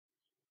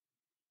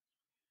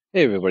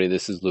Hey everybody,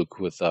 this is Luke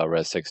with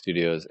ResTech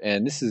Studios,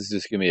 and this is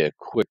just gonna be a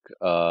quick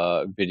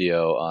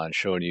video on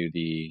showing you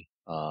the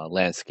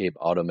landscape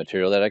auto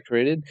material that I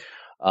created.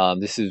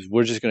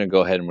 We're just gonna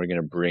go ahead and we're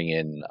gonna bring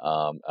in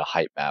a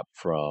height map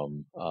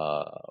from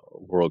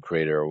World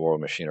Creator or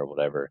World Machine or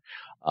whatever,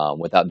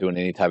 without doing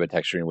any type of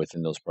texturing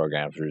within those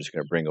programs. We're just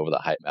gonna bring over the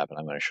height map, and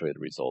I'm gonna show you the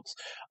results.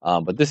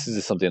 But this is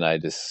just something I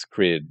just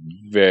created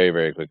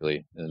very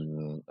quickly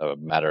in a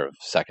matter of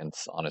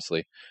seconds,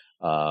 honestly.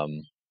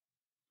 Um,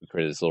 we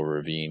created this little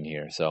ravine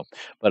here.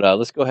 But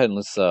let's go ahead and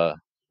let's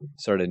start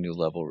a new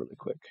level really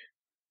quick.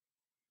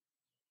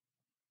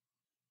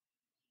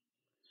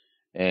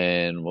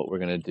 And what we're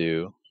gonna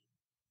do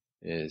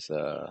is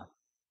let's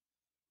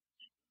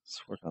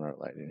work on our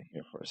lighting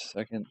here for a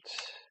second.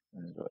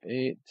 I'm gonna go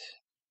 8,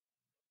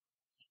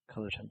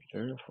 color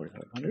temperature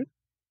 4500.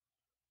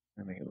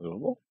 We're gonna make it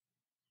movable.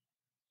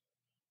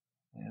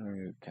 And we're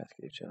gonna do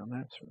cascade channel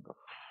maps. We're gonna go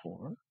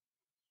 4.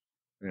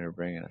 We're gonna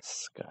bring in a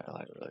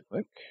skylight really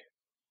quick.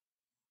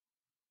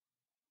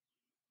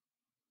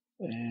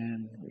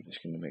 And we're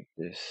just gonna make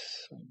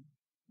this a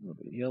little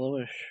bit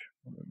yellowish.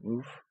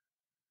 Move.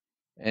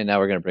 And now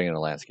we're going to bring in a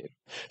landscape.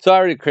 So I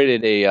already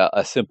created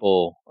a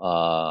simple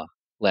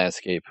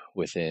landscape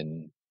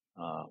within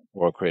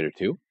World Creator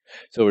 2.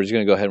 So we're just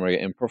going to go ahead and we're going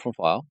to import from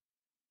file.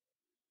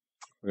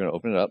 We're going to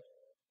open it up.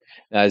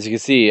 Now, as you can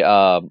see,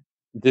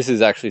 this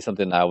is actually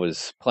something I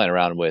was playing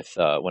around with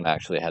when I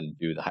actually had to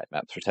do the height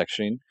maps for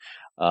texturing.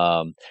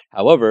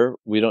 However,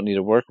 we don't need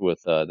to work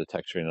with the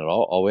texturing at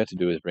all. All we have to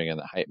do is bring in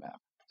the height map.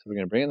 So we're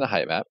going to bring in the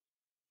height map,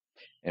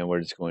 and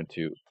we're just going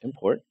to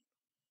import.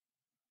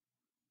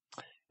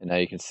 And now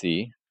you can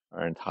see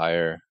our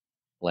entire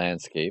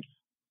landscape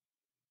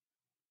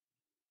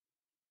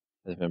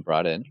has been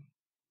brought in.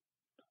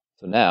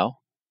 So now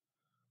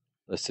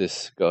let's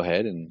just go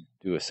ahead and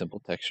do a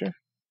simple texture.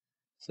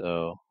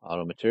 So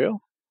auto material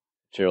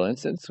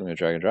instance, I'm going to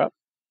drag and drop.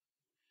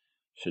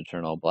 Should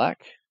turn all black.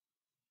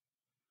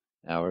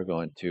 Now we're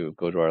going to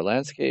go to our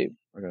landscape.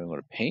 We're going to go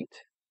to paint.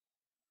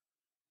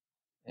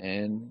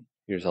 And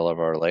here's all of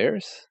our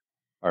layers.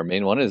 Our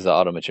main one is the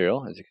auto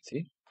material, as you can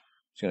see.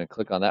 Just going to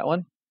click on that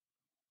one.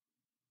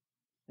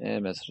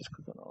 And let's just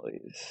click on all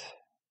these.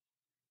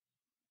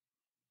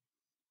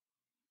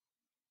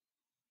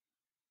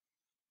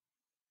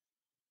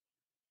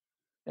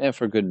 And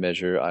for good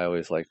measure, I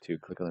always like to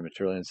click on the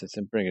material instance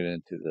and bring it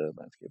into the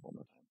landscape one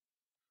more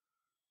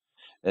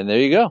time. And there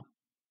you go.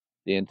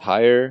 The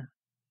entire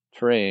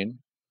terrain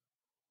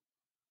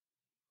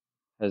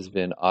has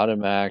been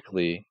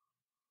automatically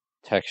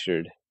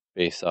textured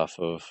based off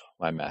of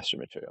my master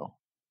material.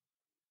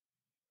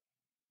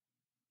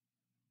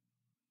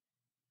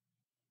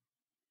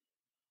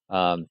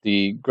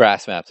 The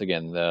grass maps,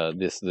 again,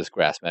 this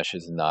grass mesh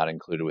is not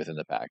included within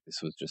the pack.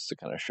 This was just to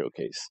kind of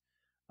showcase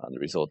the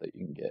result that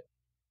you can get.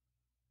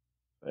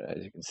 But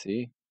as you can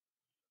see,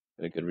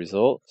 get a good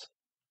result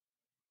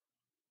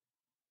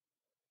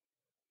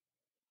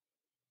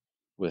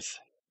with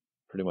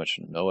pretty much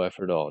no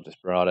effort at all.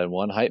 Just brought in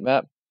one height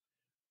map,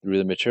 threw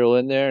the material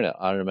in there, and it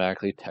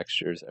automatically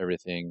textures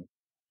everything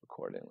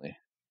accordingly.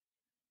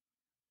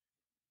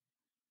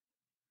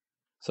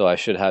 So I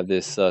should have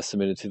this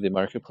submitted to the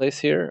marketplace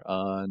here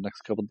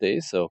next couple of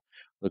days. So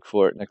look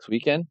for it next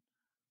weekend.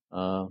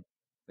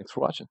 Thanks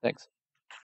for watching. Thanks.